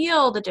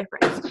feel the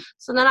difference.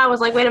 So then I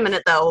was like, wait a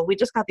minute, though. We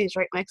just got these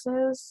drink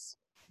mixes.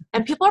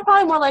 And people are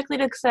probably more likely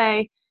to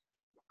say,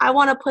 I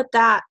want to put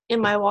that in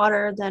my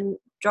water than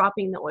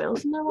dropping the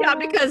oils in their water. Yeah,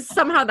 because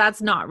somehow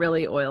that's not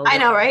really oil. I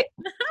know, right?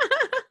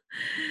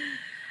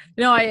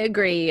 No, I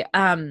agree.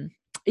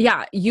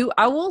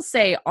 I will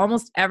say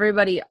almost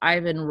everybody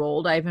I've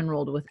enrolled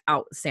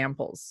without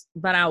samples,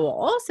 but I will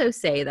also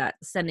say that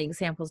sending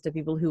samples to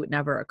people who it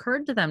never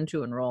occurred to them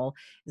to enroll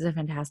is a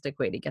fantastic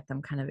way to get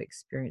them kind of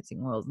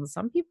experiencing oils. And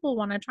some people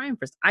want to try them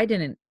first. I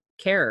didn't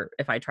care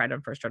if I tried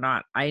them first or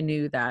not. I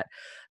knew that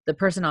the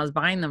person I was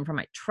buying them from,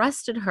 I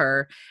trusted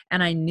her,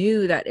 and I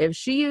knew that if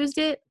she used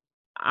it,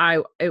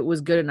 it was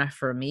good enough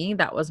for me.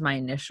 That was my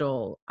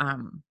initial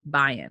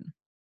buy-in.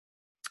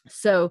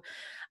 So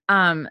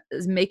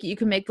you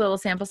can make little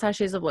sample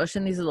sachets of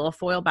lotion. These are little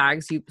foil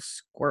bags. You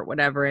squirt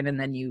whatever in, and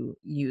then you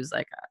use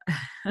like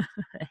a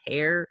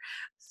hair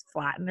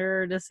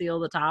flattener to seal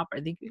the top.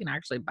 I think you can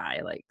actually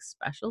buy like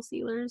special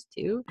sealers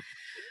too.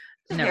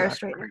 Hair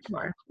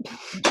straightener.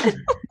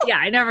 Yeah,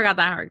 I never got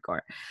that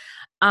hardcore.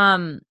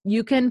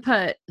 You can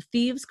put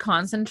Thieves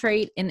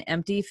Concentrate in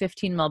empty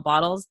 15 ml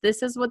bottles.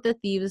 This is what the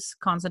Thieves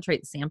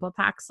Concentrate sample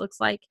packs looks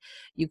like.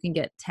 You can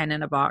get 10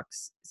 in a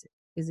box.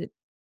 Is it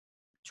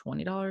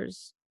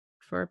 $20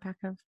 for a pack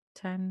of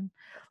 10?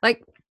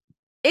 Like,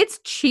 it's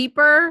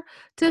cheaper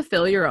to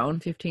fill your own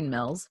 15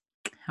 mils.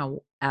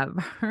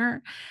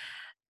 However,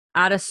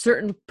 at a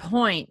certain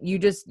point,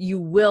 you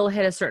will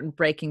hit a certain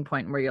breaking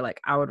point where you're like,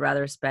 I would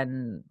rather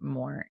spend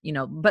more,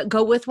 but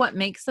go with what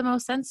makes the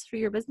most sense for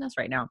your business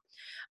right now.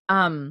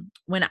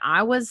 When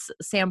I was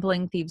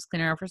sampling Thieves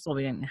Cleaner, first of all,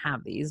 we didn't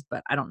have these,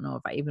 but I don't know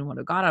if I even would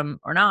have got them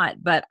or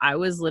not, but I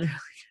was literally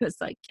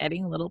just like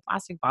getting little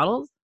plastic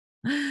bottles.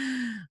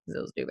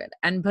 So stupid.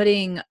 And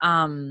putting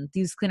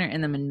Thieves Cleaner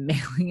in them and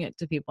mailing it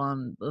to people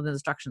and the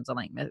instructions on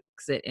like mix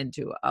it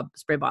into a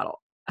spray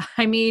bottle.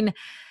 I mean,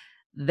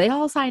 they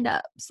all signed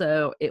up,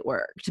 so it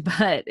worked,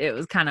 but it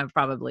was kind of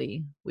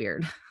probably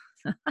weird.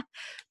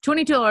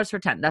 $22 for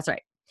 10. That's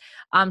right.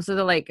 So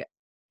they're like,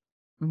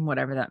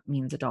 whatever that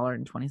means,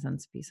 $1.20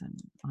 a piece. I'm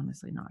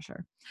honestly not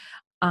sure.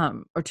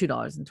 Or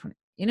 $2.20.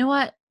 You know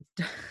what?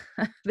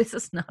 This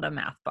is not a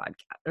math podcast,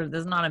 or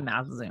this is not a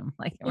math Zoom.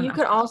 Like, you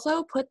could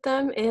also put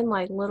them in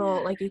like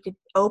little, like you could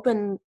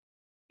open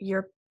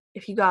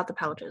if you got the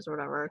pouches or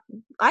whatever.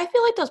 I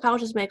feel like those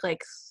pouches make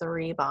like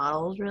 3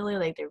 bottles, really.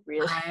 Like they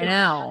really. I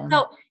know.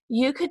 So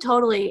you could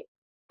totally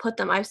put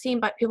them. I've seen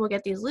people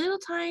get these little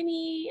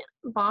tiny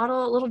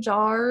little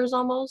jars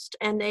almost,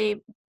 and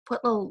they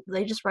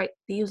just write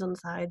Thieves on the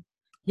side.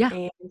 Yeah.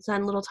 And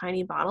send little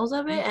tiny bottles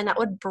of it, and that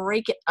would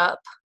break it up.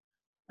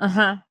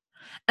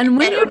 And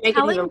when you're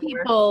telling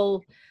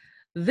people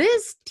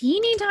this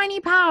teeny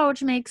tiny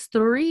pouch makes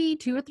 2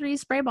 or 3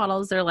 spray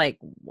bottles, they're like,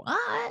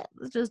 what?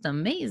 It's just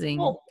amazing.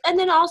 Well, and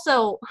then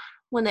also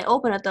when they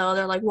open it though,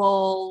 they're like,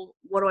 well,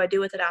 what do I do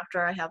with it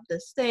after I have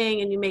this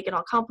thing? And you make it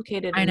all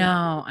complicated. I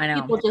know.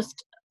 People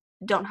just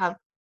don't have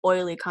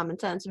oily common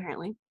sense,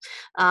 apparently.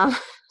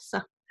 So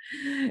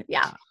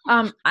yeah.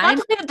 Not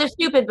to say that they're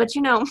stupid, but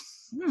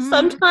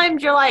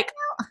sometimes you're like,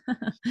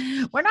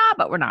 we're not,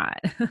 but we're not.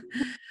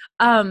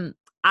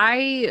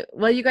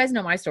 You guys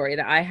know my story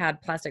that I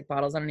had plastic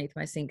bottles underneath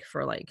my sink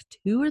for like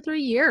 2 or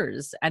 3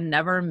 years and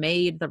never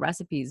made the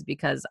recipes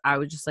because I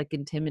was just like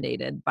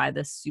intimidated by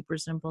this super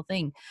simple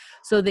thing.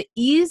 So the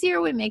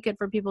easier we make it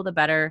for people, the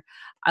better.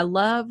 I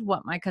love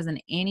what my cousin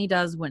Annie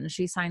does when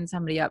she signs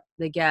somebody up.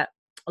 They get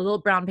a little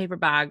brown paper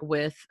bag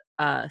with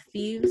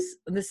Thieves.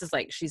 This is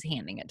like she's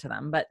handing it to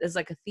them, but it's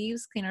like a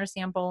Thieves Cleaner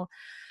sample,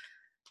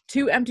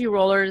 2 empty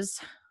rollers,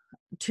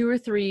 2 or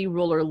 3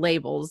 roller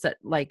labels that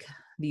like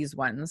these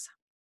ones.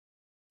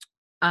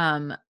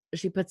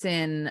 She puts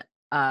in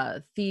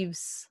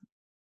Thieves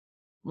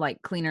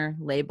like cleaner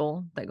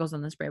label that goes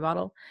on the spray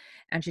bottle,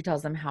 and she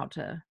tells them how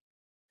to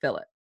fill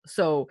it.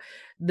 So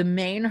the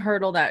main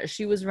hurdle that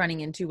she was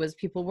running into was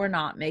people were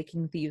not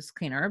making Thieves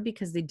Cleaner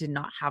because they did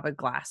not have a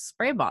glass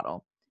spray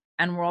bottle.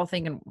 And we're all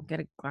thinking, we'll get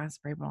a glass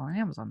spray bottle on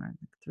Amazon,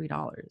 they're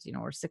 $3,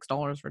 or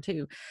 $6 for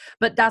 2.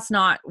 But that's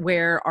not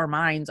where our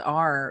minds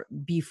are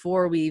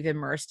before we've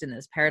immersed in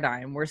this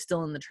paradigm. We're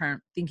still in the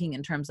thinking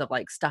in terms of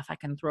like stuff I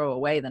can throw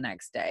away the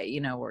next day,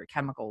 or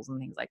chemicals and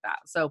things like that.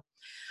 So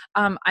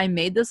I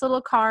made this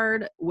little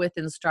card with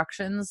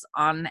instructions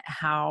on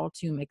how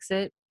to mix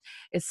it.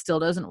 It still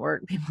doesn't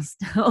work. People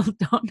still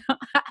don't know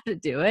how to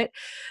do it.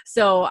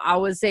 So I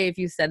would say if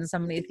you send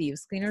somebody a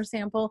Thieves Cleaner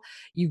sample,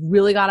 you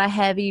really got a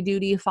heavy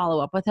duty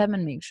follow up with them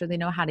and make sure they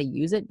know how to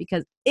use it.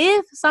 Because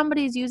if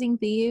somebody's using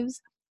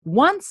Thieves,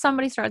 once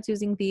somebody starts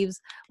using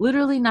Thieves,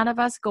 literally none of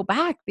us go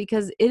back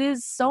because it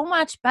is so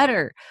much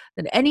better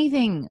than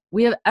anything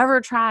we have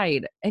ever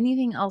tried,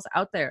 anything else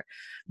out there.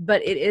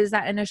 But it is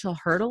that initial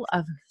hurdle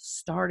of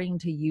starting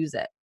to use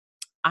it.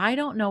 I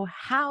don't know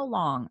how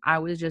long I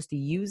was just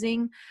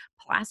using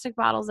plastic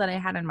bottles that I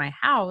had in my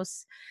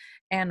house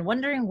and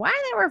wondering why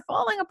they were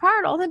falling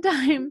apart all the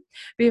time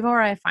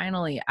before I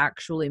finally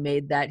actually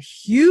made that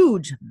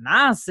huge,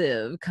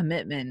 massive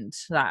commitment,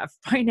 that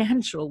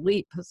financial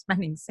leap of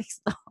spending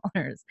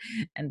 $6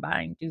 and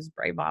buying 2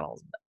 spray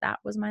bottles. But that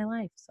was my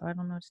life, so I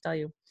don't know what to tell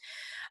you.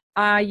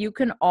 You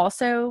can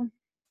also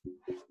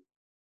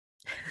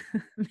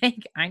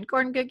make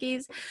einkorn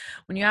cookies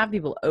when you have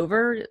people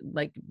over,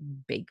 like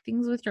bake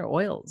things with your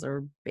oils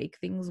or bake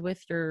things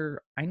with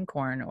your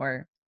einkorn,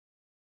 or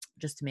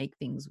just make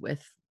things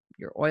with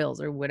your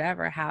oils or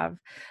whatever. Have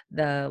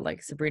the,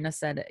 like Sabrina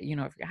said,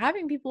 if you're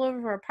having people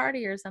over for a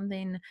party or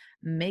something,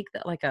 make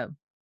that like a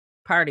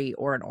party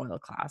or an oil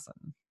class.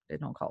 And they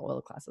don't call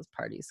oil classes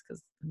parties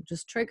because I'm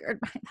just triggered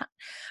by that.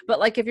 But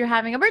like if you're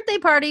having a birthday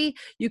party,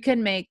 you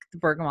can make the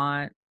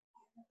bergamot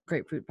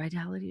grapefruit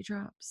vitality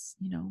drops,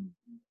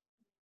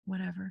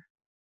 whatever.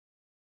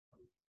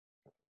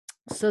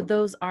 So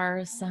those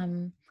are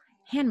some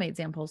handmade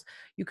samples.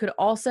 You could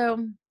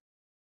also,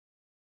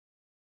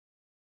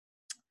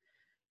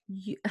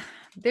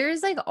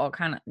 there's like all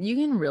kind of, you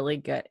can really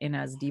get in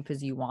as deep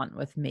as you want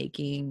with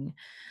making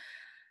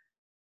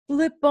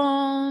lip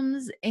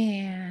balms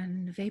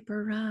and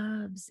vapor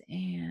rubs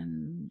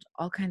and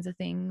all kinds of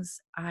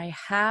things. I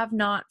have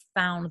not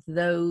found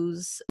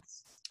those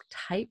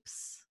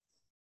types.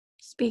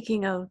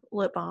 Speaking of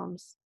lip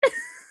balms,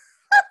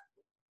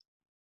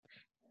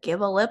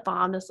 give a lip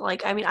balm. It's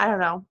like, I don't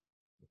know.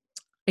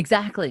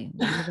 Exactly.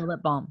 Give a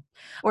lip balm.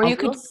 Or you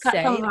could cut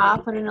them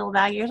off, put it in a little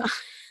baggie or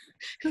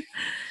something.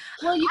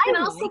 Well, you can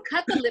also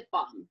cut the lip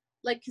balm.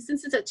 Like,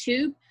 since it's a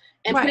tube,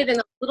 and put it in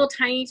the little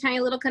tiny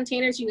little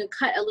containers. You can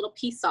cut a little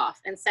piece off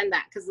and send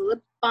that, because the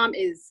lip balm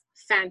is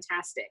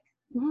fantastic.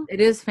 It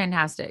is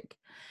fantastic.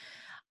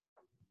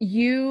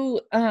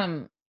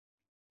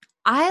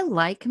 I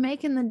like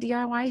making the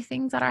DIY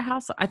things at our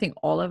house. I think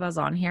all of us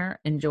on here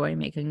enjoy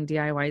making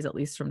DIYs, at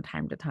least from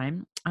time to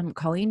time.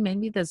 Colleen made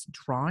me this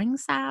drawing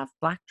salve,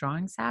 black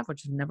drawing salve,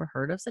 which I've never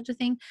heard of such a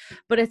thing,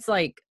 but it's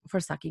like for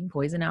sucking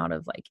poison out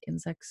of like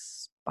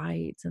insects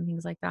bites and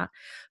things like that.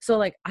 So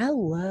like, I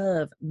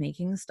love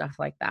making stuff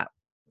like that.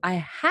 I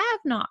have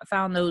not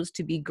found those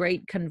to be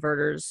great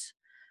converters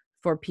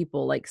for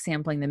people like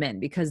sampling them in,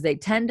 because they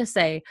tend to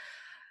say,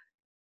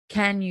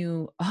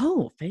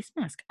 face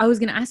mask. I was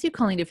going to ask you,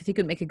 Colleen, if you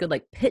could make a good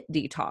like pit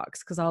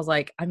detox. Cause I was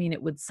like, I mean,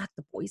 it would suck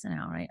the poison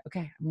out, right?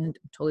 Okay. I'm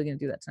totally going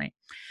to do that tonight.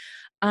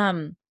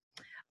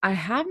 I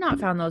have not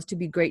found those to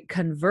be great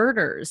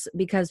converters,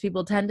 because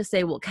people tend to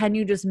say, well, can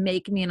you just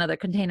make me another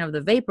container of the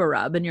vapor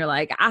rub? And you're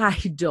like, I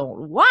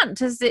don't want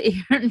to sit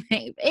here and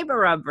make vapor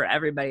rub for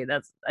everybody.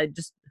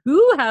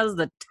 Who has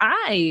the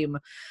time?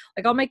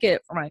 Like, I'll make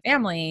it for my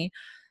family,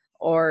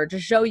 or to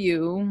show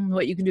you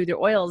what you can do with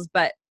your oils.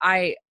 But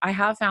I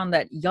have found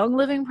that Young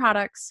Living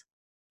products,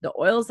 the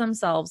oils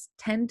themselves,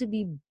 tend to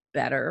be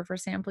better for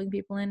sampling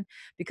people in,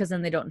 because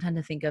then they don't tend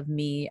to think of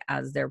me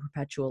as their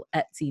perpetual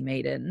Etsy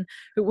maiden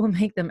who will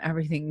make them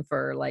everything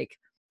for like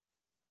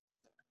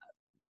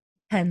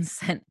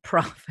 10-cent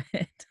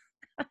profit.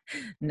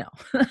 No.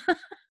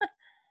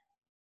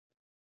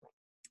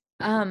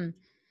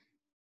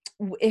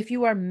 If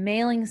you are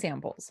mailing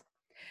samples,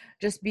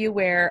 just be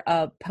aware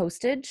of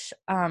postage.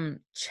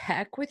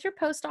 Check with your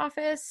post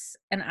office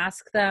and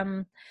ask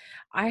them.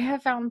 I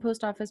have found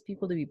post office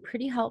people to be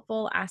pretty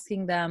helpful,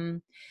 asking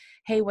them,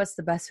 hey, what's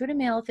the best way to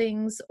mail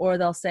things? Or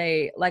they'll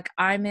say, like,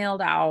 I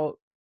mailed out,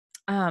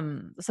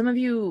 some of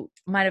you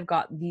might have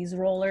got these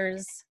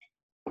rollers.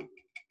 I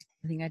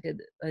think I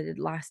did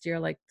last year,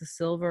 like the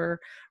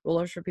silver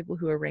rollers for people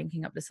who are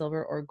ranking up to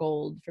silver, or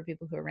gold for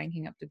people who are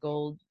ranking up to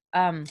gold.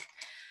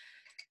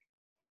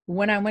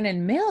 When I went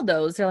and mailed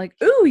those, they're like,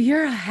 ooh,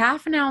 you're a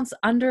half an ounce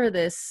under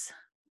this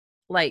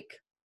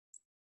like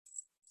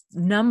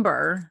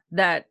number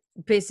that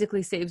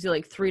basically saves you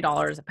like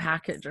 $3 a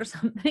package or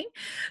something.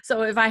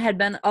 So if I had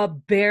been a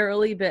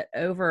barely bit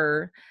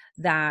over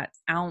that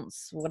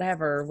ounce,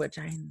 whatever, which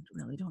I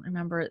really don't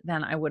remember,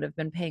 then I would have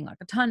been paying like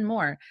a ton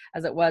more.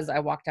 As it was, I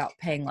walked out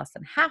paying less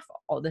than half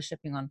all the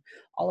shipping on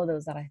all of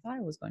those that I thought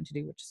I was going to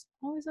do, which is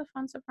always a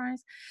fun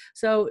surprise.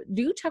 So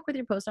do check with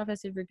your post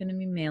office if you're going to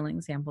be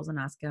mailing samples and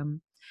ask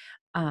them.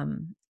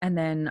 And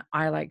then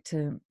I like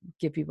to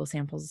give people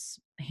samples,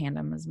 hand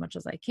them as much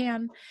as I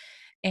can.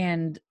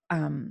 And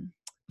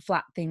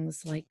flat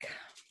things like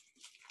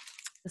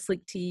the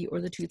sleek tea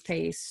or the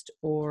toothpaste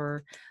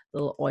or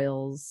little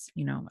oils,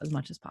 as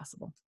much as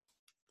possible.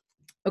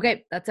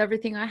 Okay, that's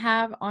everything I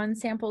have on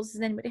samples.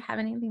 Does anybody have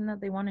anything that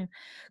they want to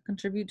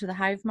contribute to the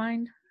hive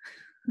mind?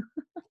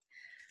 Let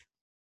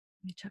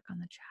me check on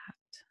the chat.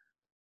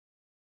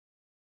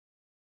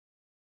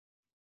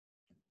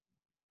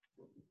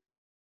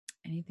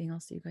 Anything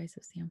else you guys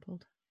have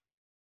sampled?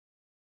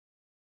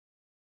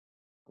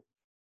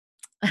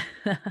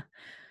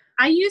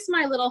 I use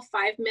my little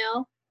 5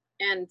 ml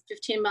and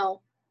 15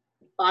 ml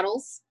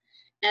bottles,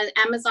 and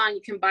Amazon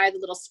you can buy the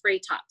little spray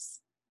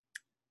tops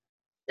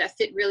that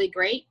fit really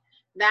great.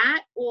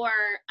 That or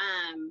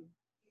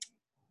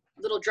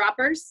little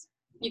droppers,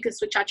 you can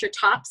switch out your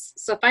tops.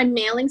 So if I'm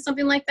mailing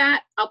something like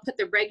that, I'll put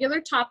the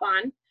regular top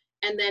on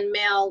and then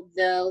mail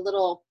the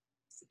little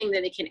thing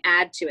that they can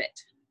add to it.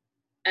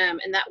 And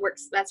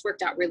that's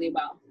worked out really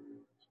well,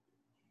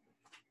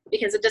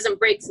 because it doesn't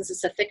break since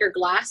it's a thicker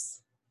glass.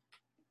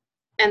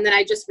 And then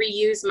I just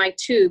reuse my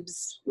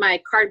tubes,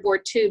 my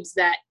cardboard tubes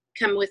that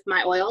come with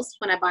my oils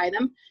when I buy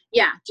them.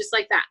 Yeah, just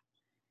like that.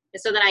 And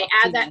so then I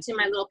add that to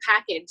my little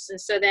package. And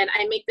so then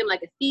I make them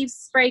like a thieves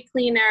spray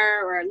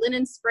cleaner or a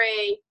linen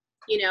spray,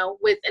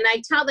 and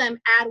I tell them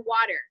add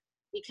water,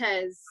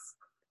 because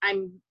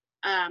I'm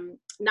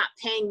not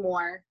paying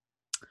more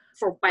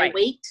by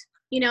weight,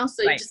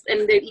 so right.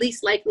 And they're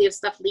least likely of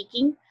stuff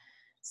leaking.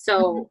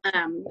 So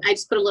I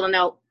just put a little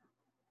note,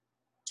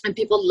 and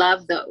people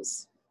love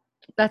those.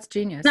 That's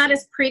genius. It's not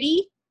as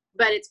pretty,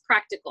 but it's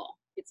practical.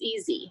 It's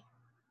easy.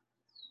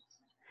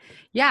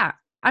 Yeah.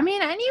 I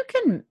mean, and you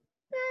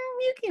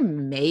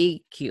can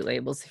make cute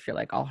labels if you're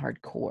like all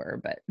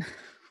hardcore, but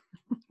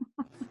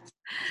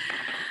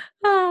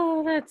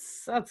oh,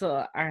 that's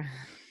a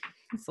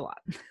lot.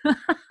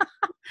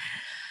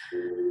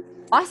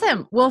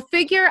 Awesome. Well,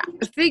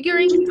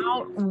 figuring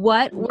out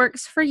what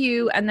works for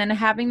you and then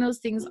having those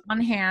things on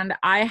hand.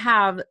 I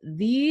have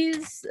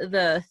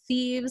the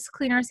Thieves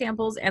cleaner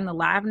samples and the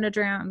lavender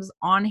drams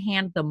on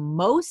hand the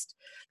most,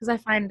 because I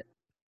find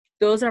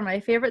those are my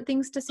favorite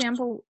things to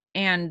sample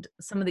and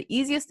some of the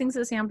easiest things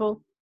to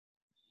sample.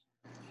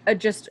 I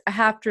just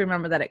have to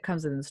remember that it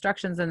comes with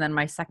instructions. And then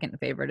my second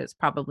favorite is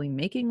probably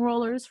making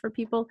rollers for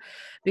people,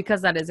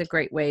 because that is a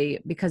great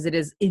way, because it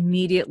is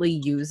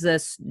immediately use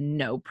this,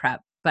 no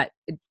prep, but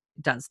it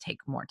does take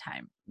more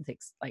time. It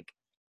takes like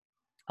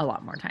a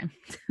lot more time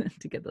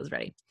to get those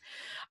ready.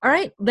 All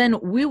right, then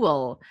we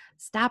will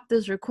stop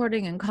this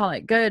recording and call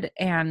it good.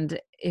 And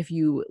if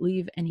you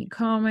leave any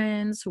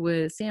comments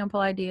with sample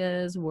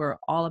ideas, we're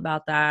all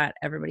about that.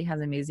 Everybody has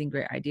amazing,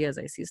 great ideas.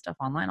 I see stuff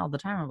online all the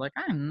time. I'm like,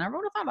 I never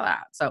would have thought of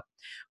that. So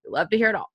we love to hear it all.